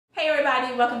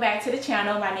everybody, welcome back to the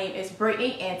channel. My name is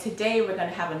Brittany and today we're going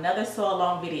to have another sew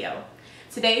along video.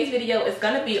 Today's video is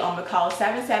going to be on Mccalls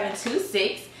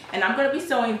 7726 and I'm going to be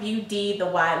sewing View D, the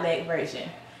wide leg version.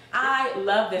 I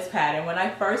love this pattern. When I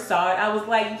first saw it, I was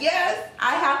like, yes,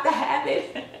 I have to have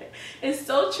it. It's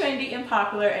so trendy and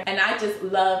popular and I just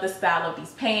love the style of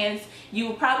these pants. You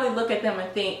will probably look at them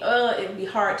and think, oh, it would be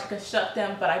hard to construct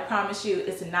them, but I promise you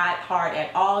it's not hard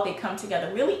at all. They come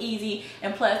together really easy,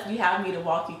 and plus you have me to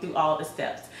walk you through all the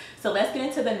steps. So let's get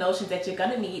into the notions that you're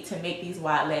gonna need to make these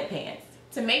wide leg pants.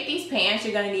 To make these pants,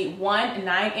 you're gonna need one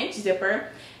 9-inch zipper.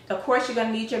 Of course, you're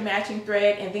going to need your matching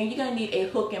thread, and then you're going to need a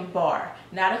hook and bar.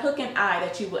 Not a hook and eye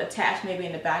that you will attach maybe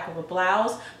in the back of a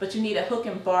blouse, but you need a hook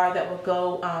and bar that will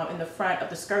go in the front of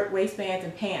the skirt waistbands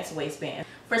and pants waistbands.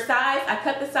 For size, I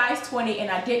cut the size 20 and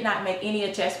I did not make any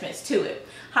adjustments to it.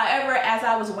 However, as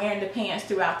I was wearing the pants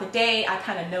throughout the day, I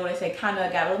kind of noticed they kind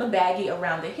of got a little baggy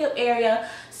around the hip area.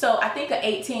 So I think an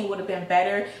 18 would have been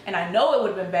better, and I know it would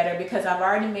have been better because I've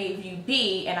already made View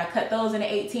B and I cut those in an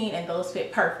 18 and those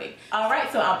fit perfect. All right,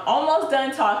 so I'm almost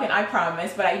done talking, I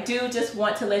promise, but I do just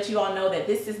want to let you all know that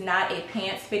this is not a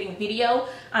pants fitting video.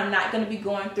 I'm not going to be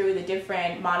going through the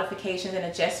different modifications and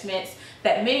adjustments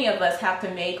that many of us have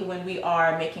to make when we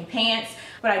are making pants,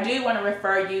 but I do want to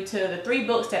refer you to the 3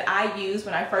 books that I used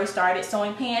when I first started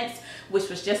sewing pants, which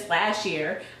was just last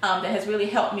year, that has really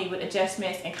helped me with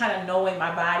adjustments and kind of knowing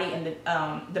my body and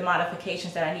the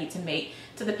modifications that I need to make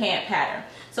to the pant pattern.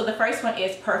 So the first one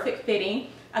is Perfect Fitting.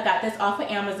 I got this off of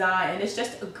Amazon and it's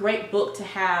just a great book to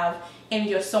have in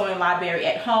your sewing library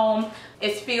at home.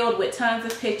 It's filled with tons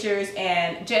of pictures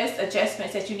and just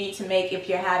adjustments that you need to make if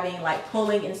you're having like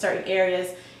pulling in certain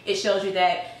areas. It shows you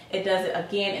that it does it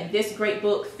again in this great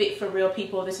book, Fit for Real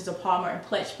People. This is a Palmer and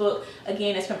Pletch book.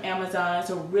 Again, it's from Amazon. It's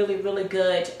a really, really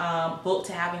good book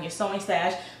to have in your sewing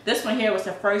stash. This one here was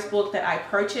the first book that I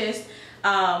purchased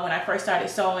when I first started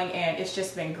sewing, and it's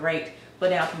just been great.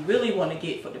 But now if you really want to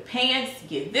get for the pants,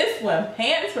 get this one,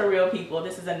 Pants for Real People.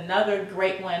 This is another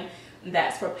great one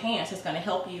that's for pants. It's going to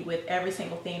help you with every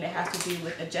single thing that has to do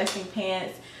with adjusting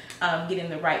pants, getting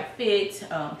the right fit,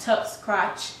 tucks,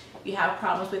 crotch. If you have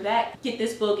problems with that, get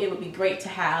this book. It would be great to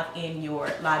have in your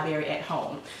library at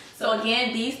home. So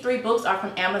again, these 3 books are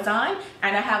from Amazon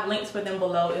and I have links for them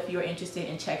below if you're interested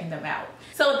in checking them out.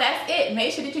 So that's it.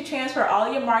 Make sure that you transfer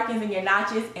all your markings and your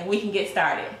notches and we can get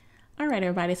started. All right,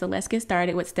 everybody, so let's get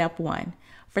started with step 1.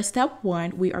 For step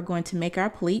 1, we are going to make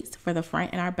our pleats for the front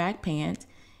and our back pants.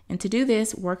 And to do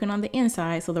this, working on the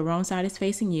inside so the wrong side is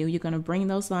facing you, you're going to bring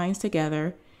those lines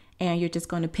together and you're just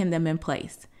going to pin them in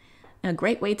place. A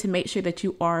great way to make sure that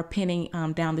you are pinning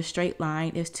down the straight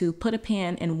line is to put a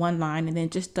pin in one line and then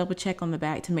just double check on the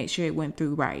back to make sure it went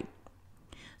through right.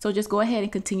 So just go ahead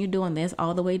and continue doing this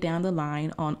all the way down the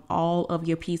line on all of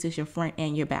your pieces, your front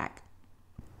and your back.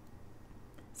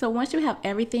 So once you have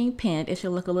everything pinned, it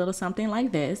should look a little something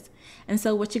like this. And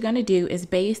so what you're going to do is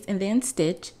baste and then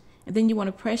stitch. And then you want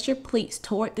to press your pleats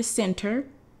toward the center.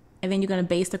 And then you're going to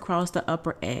baste across the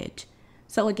upper edge.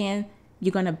 So again,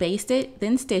 you're going to baste it,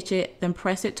 then stitch it, then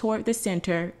press it toward the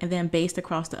center, and then baste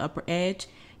across the upper edge.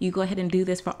 You go ahead and do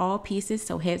this for all pieces.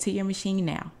 So head to your machine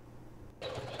now.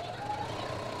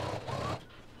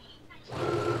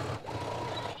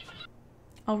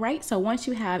 All right, so once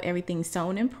you have everything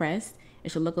sewn and pressed,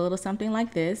 it should look a little something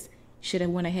like this. You should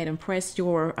have went ahead and pressed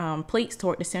your pleats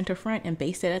toward the center front and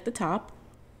basted at the top.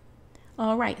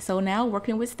 All right, so now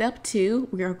working with step 2,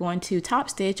 we are going to top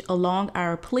stitch along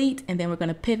our pleat and then we're going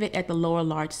to pivot at the lower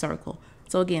large circle.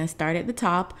 So again, start at the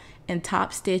top and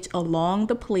top stitch along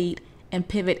the pleat and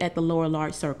pivot at the lower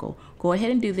large circle. Go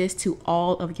ahead and do this to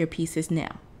all of your pieces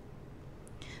now.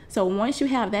 So once you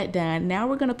have that done, now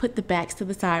we're going to put the backs to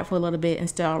the side for a little bit and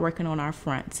start working on our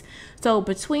fronts. So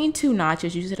between 2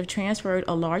 notches, you should have transferred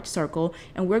a large circle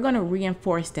and we're going to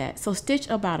reinforce that. So stitch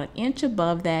about 1 inch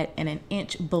above that and 1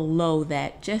 inch below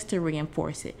that just to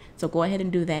reinforce it. So go ahead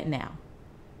and do that now.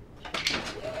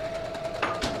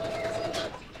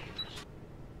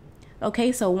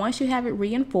 Okay, so once you have it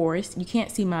reinforced, you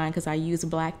can't see mine because I use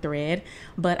black thread,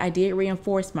 but I did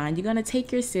reinforce mine. You're going to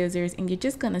take your scissors and you're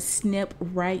just going to snip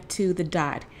right to the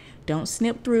dot. Don't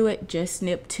snip through it, just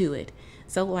snip to it.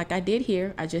 So like I did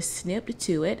here, I just snipped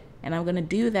to it and I'm going to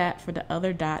do that for the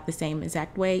other dot the same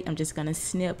exact way. I'm just going to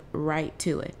snip right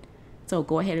to it. So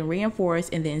go ahead and reinforce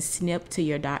and then snip to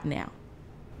your dot now.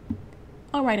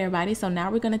 All right, everybody, so now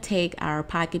we're going to take our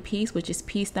pocket piece, which is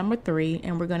piece number 3,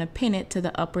 and we're going to pin it to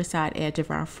the upper side edge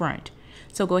of our front.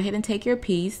 So go ahead and take your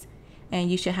piece, and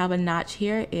you should have a notch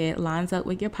here. It lines up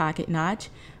with your pocket notch.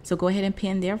 So go ahead and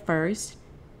pin there first.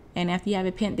 And after you have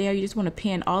it pinned there, you just want to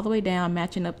pin all the way down,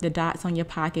 matching up the dots on your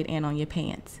pocket and on your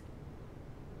pants.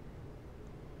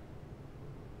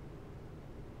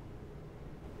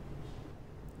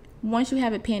 Once you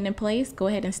have it pinned in place, go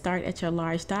ahead and start at your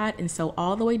large dot and sew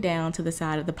all the way down to the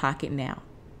side of the pocket now.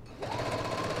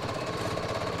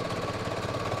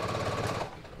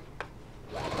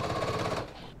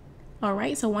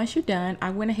 Alright, so once you're done,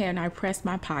 I went ahead and I pressed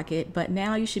my pocket, but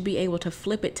now you should be able to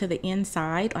flip it to the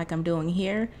inside like I'm doing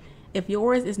here. If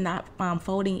yours is not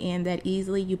folding in that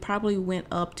easily, you probably went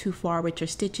up too far with your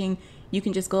stitching. You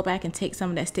can just go back and take some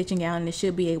of that stitching out and it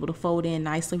should be able to fold in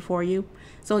nicely for you.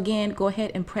 So again, go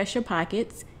ahead and press your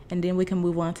pockets and then we can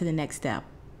move on to the next step.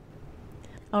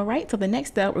 Alright, so the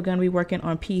next step we're going to be working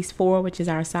on piece 4, which is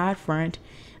our side front,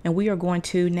 and we are going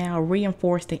to now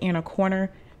reinforce the inner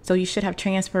corner. So you should have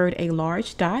transferred a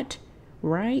large dot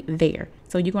right there.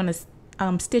 So you're going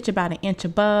to stitch about 1 inch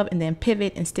above and then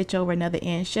pivot and stitch over another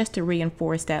inch just to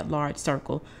reinforce that large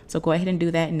circle. So go ahead and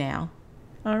do that now.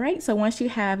 Alright, so once you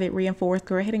have it reinforced,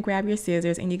 go ahead and grab your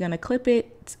scissors and you're going to clip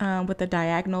it with the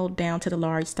diagonal down to the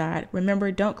large dot.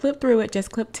 Remember, don't clip through it,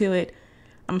 just clip to it.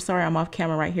 I'm sorry I'm off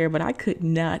camera right here, but I could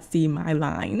not see my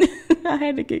line. I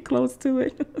had to get close to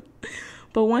it.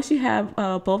 But once you have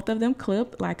both of them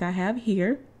clipped like I have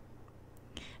here,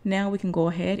 now we can go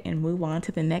ahead and move on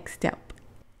to the next step.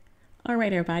 All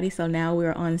right, everybody, so now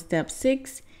we're on step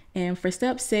 6. And for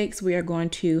step 6, we are going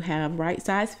to have right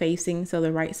sides facing. So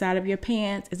the right side of your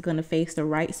pants is going to face the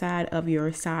right side of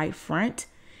your side front.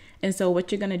 And so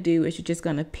what you're going to do is you're just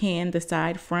going to pin the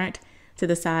side front to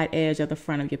the side edge of the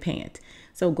front of your pant.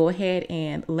 So go ahead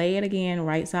and lay it again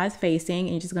right sides facing,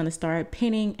 and you're just going to start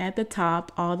pinning at the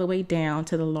top all the way down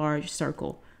to the large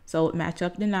circle. So match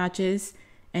up the notches.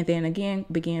 And then again,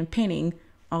 begin pinning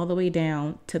all the way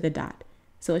down to the dot.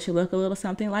 So it should look a little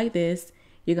something like this.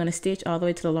 You're going to stitch all the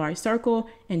way to the large circle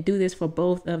and do this for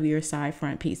both of your side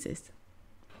front pieces.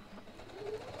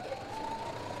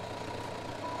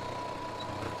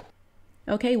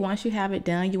 Okay, once you have it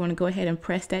done, you want to go ahead and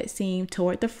press that seam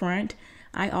toward the front.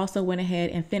 I also went ahead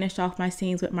and finished off my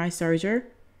seams with my serger.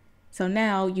 So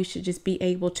now you should just be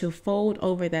able to fold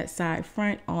over that side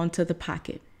front onto the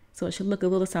pocket. So it should look a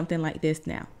little something like this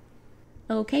now.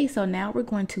 Okay, so now we're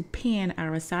going to pin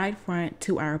our side front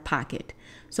to our pocket.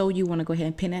 So you want to go ahead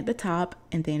and pin at the top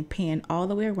and then pin all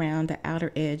the way around the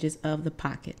outer edges of the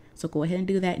pocket. So go ahead and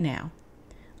do that now.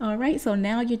 All right, so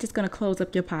now you're just going to close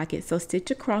up your pocket. So stitch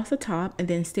across the top and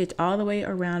then stitch all the way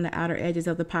around the outer edges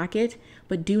of the pocket,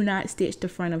 but do not stitch the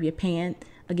front of your pant.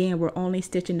 Again, we're only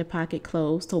stitching the pocket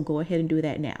closed, so go ahead and do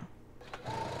that now.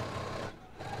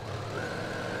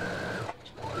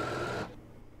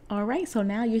 All right, so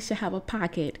now you should have a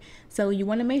pocket. So you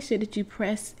want to make sure that you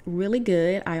press really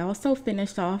good. I also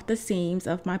finished off the seams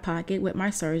of my pocket with my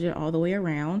serger all the way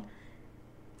around.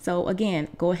 So again,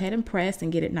 go ahead and press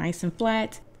and get it nice and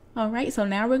flat. All right, so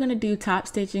now we're going to do top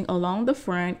stitching along the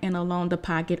front and along the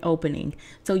pocket opening.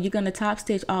 So you're going to top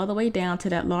stitch all the way down to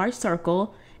that large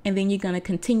circle, and then you're going to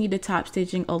continue the top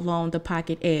stitching along the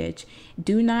pocket edge.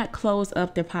 Do not close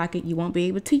up the pocket. You won't be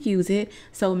able to use it.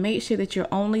 So make sure that you're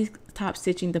only top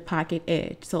stitching the pocket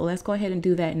edge. So let's go ahead and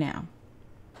do that now.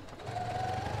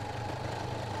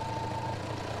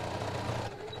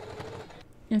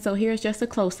 And so here's just a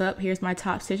close-up. Here's my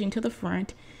top stitching to the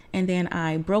front. And then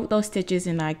I broke those stitches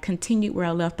and I continued where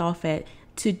I left off at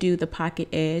to do the pocket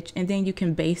edge. And then you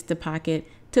can baste the pocket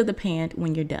to the pant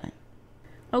when you're done.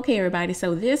 Okay, everybody,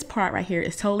 so this part right here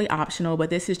is totally optional, but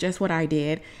this is just what I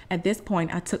did. At this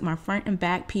point, I took my front and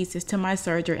back pieces to my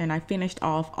serger and I finished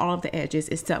off all of the edges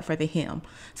except for the hem.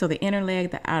 So the inner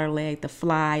leg, the outer leg, the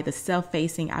fly, the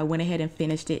self-facing, I went ahead and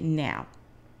finished it now.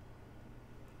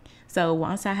 So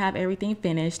once I have everything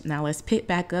finished, now let's pick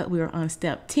back up. We are on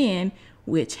step 10,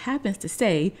 which happens to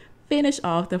say finish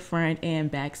off the front and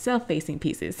back self-facing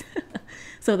pieces.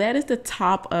 So that is the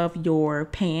top of your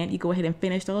pant. You go ahead and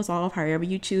finish those off however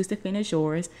you choose to finish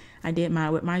yours. I did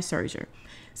mine with my serger.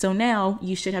 So now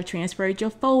you should have transferred your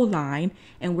fold line,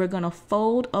 and we're going to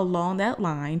fold along that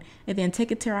line and then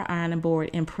take it to our ironing board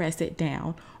and press it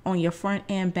down on your front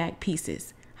and back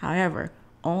pieces. However,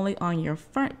 only on your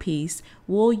front piece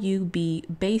will you be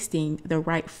basting the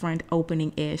right front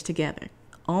opening edge together.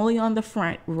 Only on the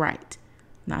front right,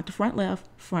 not the front left,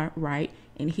 front right.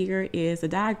 And here is a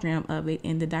diagram of it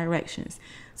in the directions.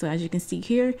 So as you can see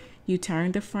here, you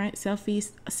turn the front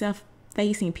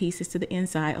self-facing pieces to the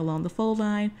inside along the fold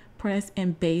line, press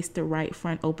and baste the right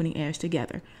front opening edge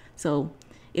together. So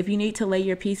if you need to lay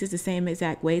your pieces the same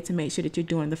exact way to make sure that you're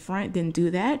doing the front, then do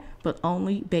that, but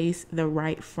only baste the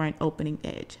right front opening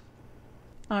edge.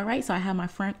 All right, so I have my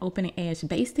front opening edge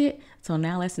basted. So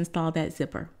now let's install that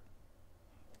zipper.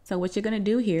 So what you're going to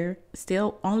do here,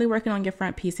 still only working on your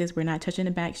front pieces, we're not touching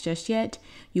the backs just yet.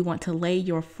 You want to lay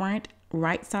your front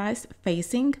right sides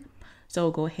facing. So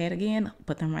go ahead again,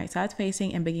 put them right sides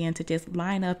facing and begin to just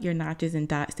line up your notches and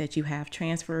dots that you have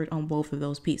transferred on both of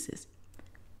those pieces.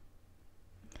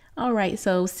 All right,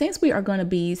 so since we are going to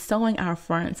be sewing our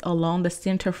fronts along the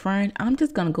center front, I'm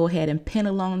just going to go ahead and pin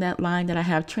along that line that I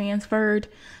have transferred.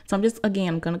 So I'm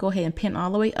going to go ahead and pin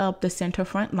all the way up the center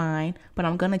front line, but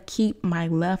I'm going to keep my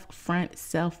left front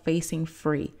self-facing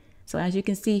free. So as you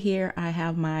can see here, I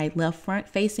have my left front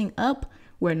facing up.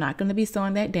 We're not going to be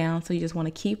sewing that down, so you just want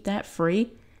to keep that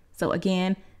free. So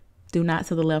again, do not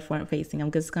sew the left front facing.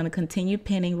 I'm just going to continue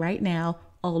pinning right now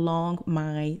along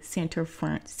my center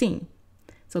front seam.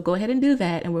 So go ahead and do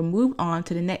that, and we'll move on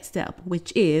to the next step,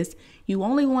 which is you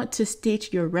only want to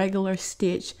stitch your regular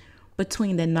stitch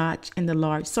between the notch and the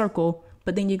large circle,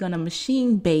 but then you're going to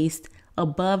machine baste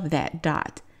above that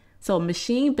dot. So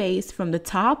machine baste from the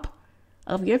top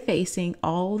of your facing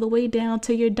all the way down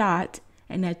to your dot,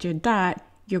 and at your dot,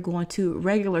 you're going to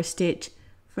regular stitch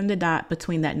from the dot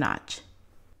between that notch.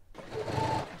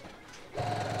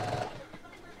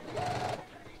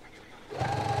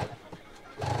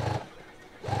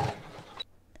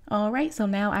 All right, so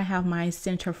now I have my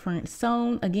center front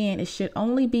sewn. Again, it should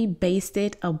only be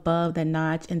basted above the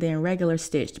notch and then regular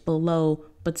stitched below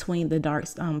between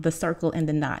the circle and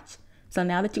the notch. So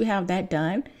now that you have that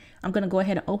done, I'm gonna go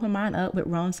ahead and open mine up with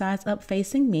wrong sides up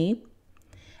facing me.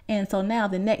 And so now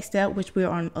the next step, which we're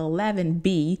on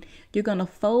 11B, you're gonna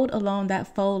fold along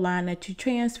that fold line that you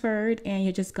transferred, and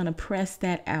you're just gonna press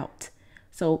that out.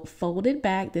 So fold it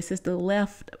back. This is the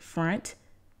left front.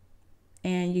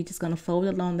 And you're just going to fold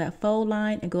along that fold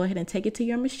line and go ahead and take it to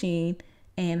your machine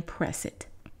and press it.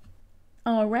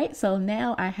 All right, so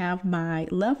now I have my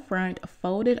left front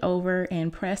folded over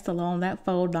and pressed along that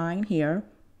fold line here.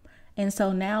 And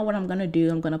so now what I'm going to do,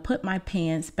 I'm going to put my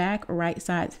pants back right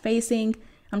sides facing.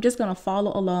 I'm just going to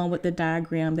follow along with the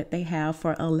diagram that they have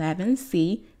for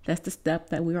 11C. That's the step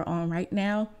that we are on right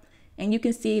now. And you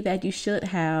can see that you should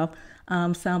have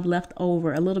some left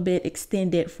over, a little bit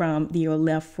extended from your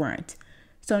left front.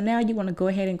 So now you want to go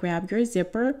ahead and grab your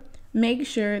zipper. Make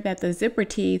sure that the zipper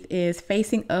teeth is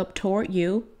facing up toward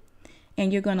you,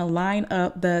 and you're going to line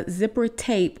up the zipper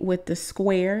tape with the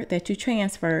square that you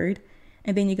transferred,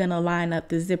 and then you're going to line up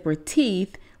the zipper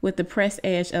teeth with the press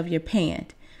edge of your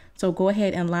pant. So go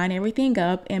ahead and line everything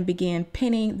up and begin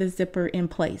pinning the zipper in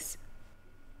place.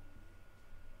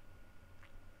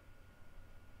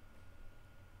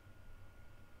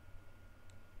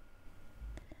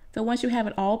 So once you have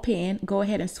it all pinned, go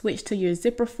ahead and switch to your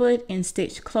zipper foot and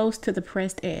stitch close to the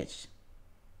pressed edge.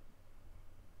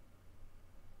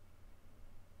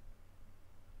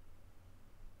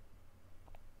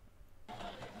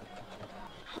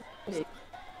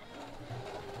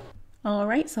 All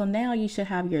right, so now you should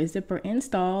have your zipper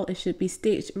installed. It should be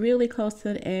stitched really close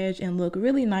to the edge and look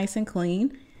really nice and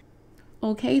clean.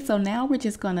 Okay, so now we're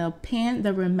just gonna pin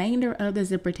the remainder of the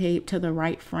zipper tape to the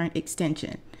right front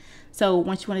extension. So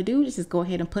what you want to do is just go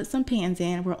ahead and put some pins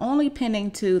in. We're only pinning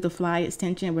to the fly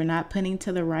extension. We're not pinning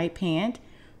to the right pant.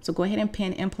 So go ahead and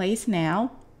pin in place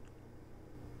now.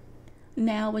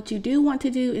 Now what you do want to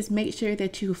do is make sure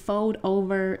that you fold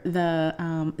over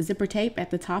the zipper tape at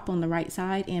the top on the right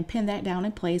side and pin that down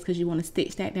in place because you want to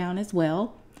stitch that down as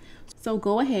well. So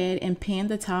go ahead and pin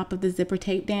the top of the zipper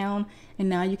tape down, and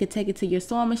now you can take it to your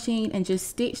sewing machine and just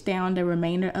stitch down the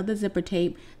remainder of the zipper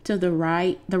tape to the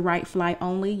right fly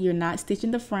only. You're not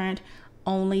stitching the front,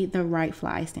 only the right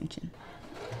fly extension.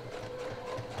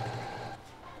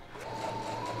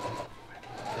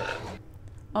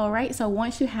 All right, so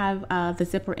once you have the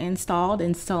zipper installed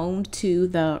and sewn to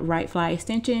the right fly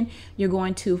extension, you're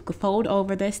going to fold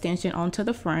over the extension onto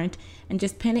the front and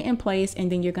just pin it in place, and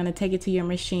then you're going to take it to your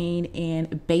machine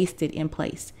and baste it in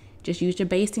place. Just use your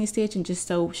basting stitch and just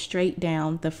sew straight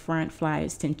down the front fly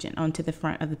extension onto the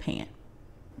front of the pant.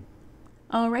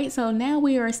 All right, so now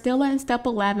we are still in step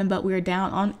 11, but we're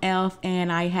down on F,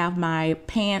 and I have my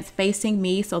pants facing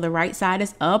me, so the right side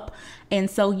is up. And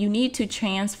so you need to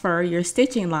transfer your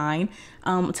stitching line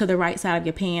to the right side of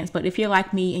your pants. But if you're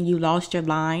like me and you lost your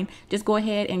line, just go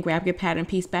ahead and grab your pattern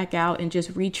piece back out and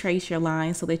just retrace your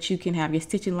line so that you can have your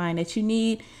stitching line that you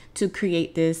need to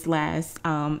create this last,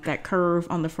 that curve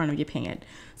on the front of your pant.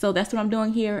 So that's what I'm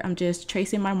doing here. I'm just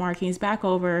tracing my markings back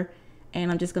over, and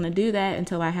I'm just going to do that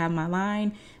until I have my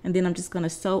line, and then I'm just going to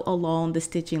sew along the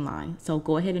stitching line. So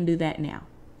go ahead and do that now.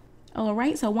 All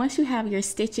right, so once you have your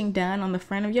stitching done on the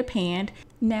front of your pant,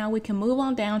 now we can move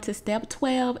on down to step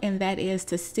 12, and that is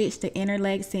to stitch the inner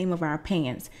leg seam of our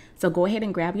pants. So go ahead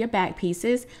and grab your back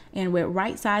pieces, and with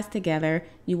right sides together,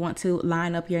 you want to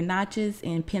line up your notches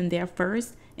and pin there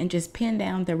first, and just pin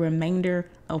down the remainder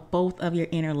of both of your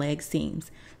inner leg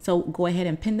seams. So go ahead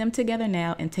and pin them together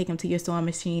now and take them to your sewing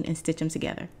machine and stitch them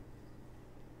together.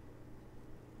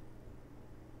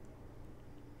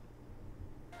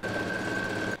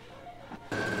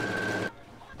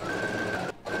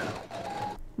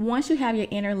 Once you have your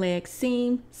inner leg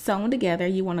seam sewn together,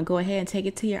 you want to go ahead and take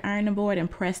it to your ironing board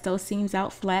and press those seams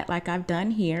out flat like I've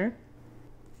done here.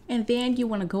 And then you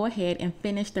want to go ahead and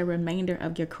finish the remainder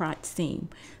of your crotch seam.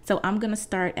 So I'm going to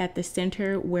start at the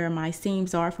center where my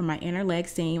seams are for my inner leg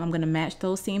seam. I'm going to match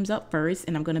those seams up first,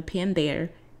 and I'm going to pin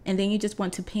there. And then you just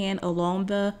want to pin along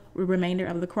the remainder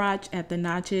of the crotch at the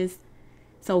notches.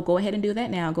 So go ahead and do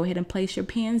that now. Go ahead and place your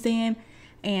pins in.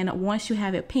 And once you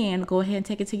have it pinned, go ahead and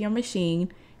take it to your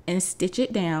machine and stitch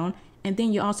it down. And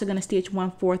then you're also going to stitch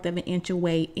 1/4 of an inch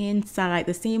away inside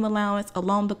the seam allowance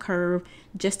along the curve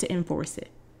just to enforce it.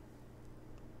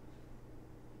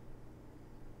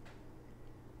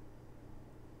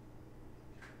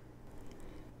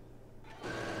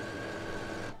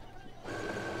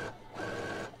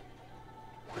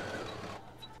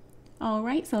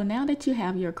 Alright, so now that you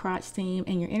have your crotch seam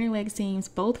and your inner leg seams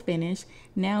both finished,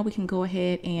 now we can go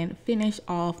ahead and finish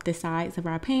off the sides of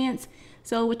our pants.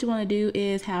 So what you want to do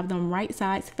is have them right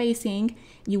sides facing.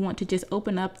 You want to just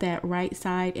open up that right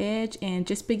side edge and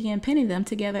just begin pinning them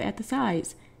together at the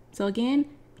sides. So again,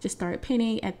 just start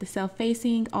pinning at the self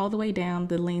facing all the way down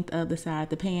the length of the side of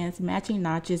the pants, matching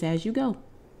notches as you go.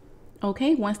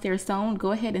 Okay, once they're sewn,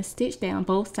 go ahead and stitch down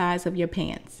both sides of your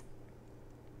pants.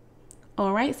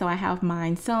 Alright, so I have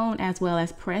mine sewn as well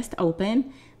as pressed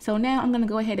open. So now I'm going to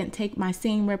go ahead and take my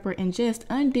seam ripper and just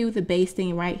undo the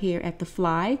basting right here at the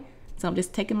fly. So I'm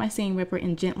just taking my seam ripper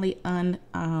and gently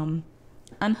unhooking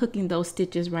those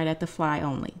stitches right at the fly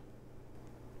only.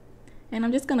 And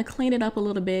I'm just going to clean it up a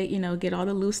little bit, you know, get all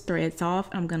the loose threads off.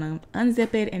 I'm going to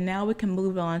unzip it, and now we can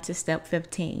move on to step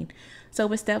 15. So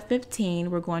with step 15,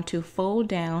 we're going to fold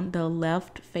down the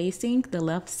left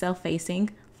self-facing,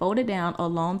 fold it down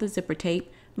along the zipper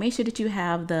tape. Make sure that you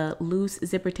have the loose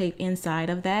zipper tape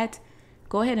inside of that.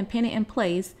 Go ahead and pin it in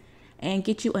place and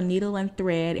get you a needle and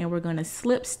thread, and we're going to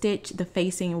slip stitch the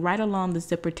facing right along the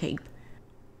zipper tape.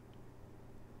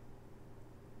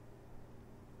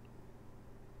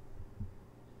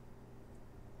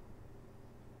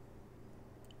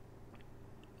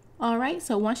 Alright,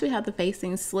 so once you have the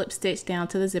facing slip stitched down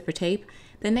to the zipper tape,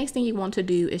 the next thing you want to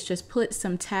do is just put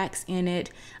some tacks in it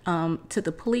to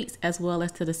the pleats as well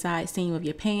as to the side seam of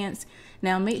your pants.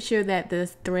 Now make sure that the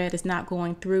thread is not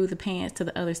going through the pants to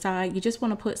the other side. You just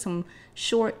want to put some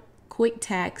short, quick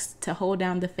tacks to hold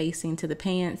down the facing to the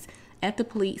pants at the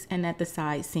pleats and at the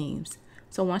side seams.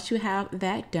 So once you have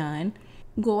that done,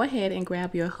 go ahead and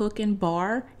grab your hook and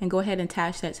bar and go ahead and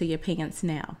attach that to your pants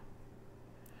now.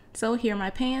 So here are my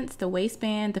pants, the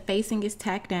waistband, the facing is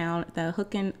tacked down, the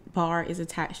hook and bar is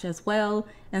attached as well,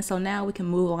 and so now we can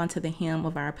move on to the hem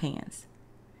of our pants.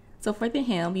 So for the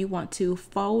hem, you want to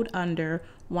fold under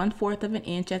 1/4 of an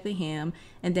inch at the hem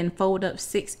and then fold up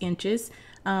 6 inches.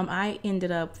 I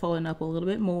ended up folding up a little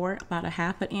bit more, about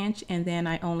 1/2 inch, and then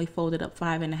I only folded up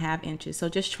 5.5 inches. So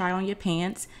just try on your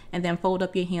pants and then fold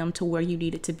up your hem to where you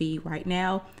need it to be right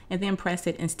now, and then press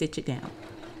it and stitch it down.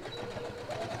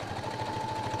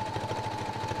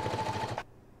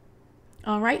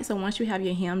 Alright, so once you have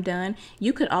your hem done,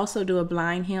 you could also do a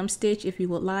blind hem stitch if you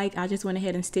would like. I just went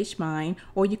ahead and stitched mine,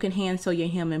 or you can hand sew your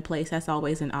hem in place. That's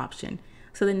always an option.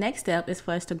 So the next step is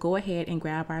for us to go ahead and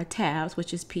grab our tabs,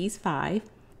 which is piece 5.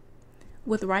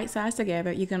 With right sides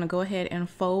together, you're going to go ahead and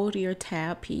fold your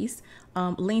tab piece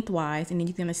lengthwise, and then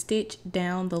you're going to stitch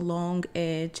down the long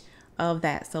edge of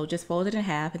that. So just fold it in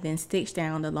half and then stitch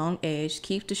down the long edge.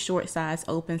 Keep the short sides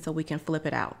open so we can flip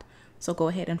it out. So go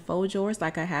ahead and fold yours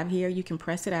like I have here. You can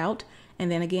press it out, and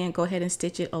then again go ahead and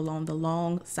stitch it along the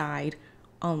long side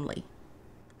only.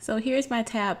 So here's my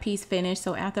tab piece finished.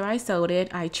 So after I sewed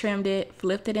it, I trimmed it,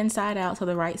 flipped it inside out so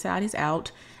the right side is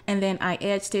out, and then I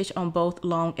edge stitched on both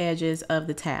long edges of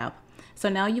the tab. So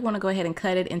now you want to go ahead and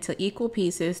cut it into equal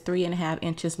pieces, 3.5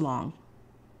 inches long.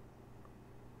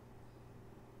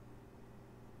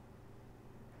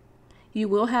 You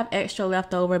will have extra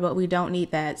left over, but we don't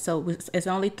need that. So it's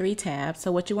only 3 tabs. So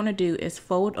what you want to do is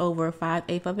fold over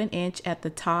 5/8 of an inch at the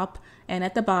top and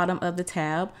at the bottom of the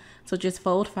tab. So just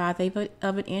fold 5/8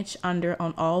 of an inch under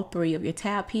on all 3 of your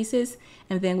tab pieces,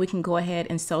 and then we can go ahead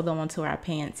and sew them onto our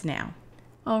pants now.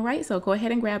 Alright, so go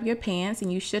ahead and grab your pants,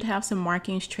 and you should have some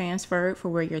markings transferred for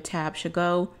where your tab should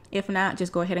go. If not,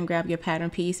 just go ahead and grab your pattern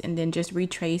piece and then just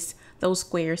retrace those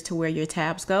squares to where your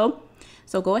tabs go.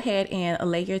 So go ahead and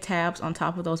lay your tabs on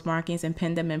top of those markings and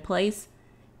pin them in place.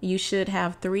 you should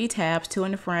have 3 tabs, 2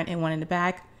 in the front and 1 in the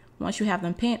back. Once you have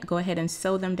them pinned, go ahead and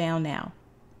sew them down now.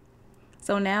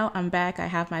 So now I'm back, I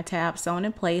have my tab sewn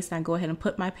in place. I go ahead and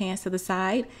put my pants to the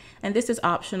side, and this is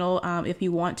optional. If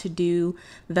you want to do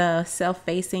the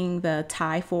self-facing, the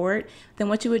tie for it, then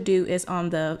what you would do is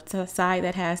on the side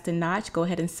that has the notch, go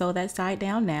ahead and sew that side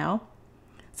down now.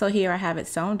 So here I have it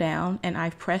sewn down and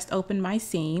I've pressed open my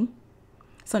seam.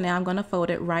 So now I'm going to fold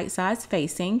it right sides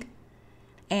facing.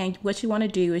 And what you want to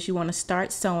do is you want to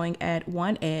start sewing at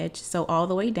one edge, so all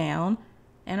the way down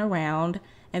and around.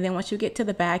 And then once you get to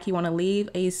the back, you want to leave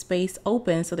a space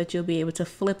open so that you'll be able to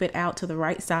flip it out to the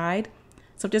right side.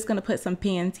 So I'm just going to put some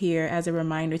pins here as a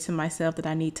reminder to myself that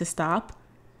I need to stop.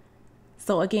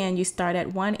 So again, you start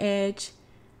at one edge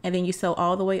and then you sew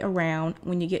all the way around.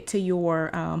 When you get to your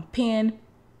pin,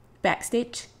 back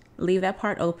stitch, leave that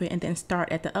part open, and then start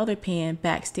at the other pin,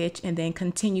 back stitch, and then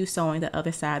continue sewing the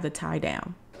other side of the tie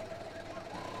down.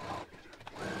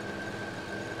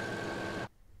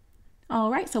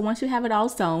 Alright, so once you have it all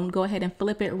sewn, go ahead and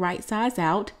flip it right sides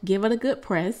out, give it a good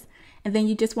press, and then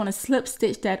you just want to slip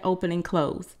stitch that open and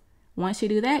close. Once you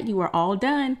do that, you are all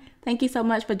done. Thank you so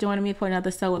much for joining me for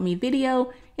another Sew With Me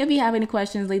video. If you have any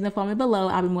questions, leave them for me below.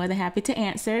 I'll be more than happy to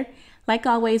answer. Like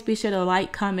always, be sure to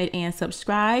like, comment, and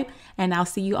subscribe, and I'll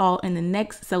see you all in the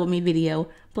next Sew With Me video.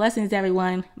 Blessings,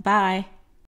 everyone. Bye.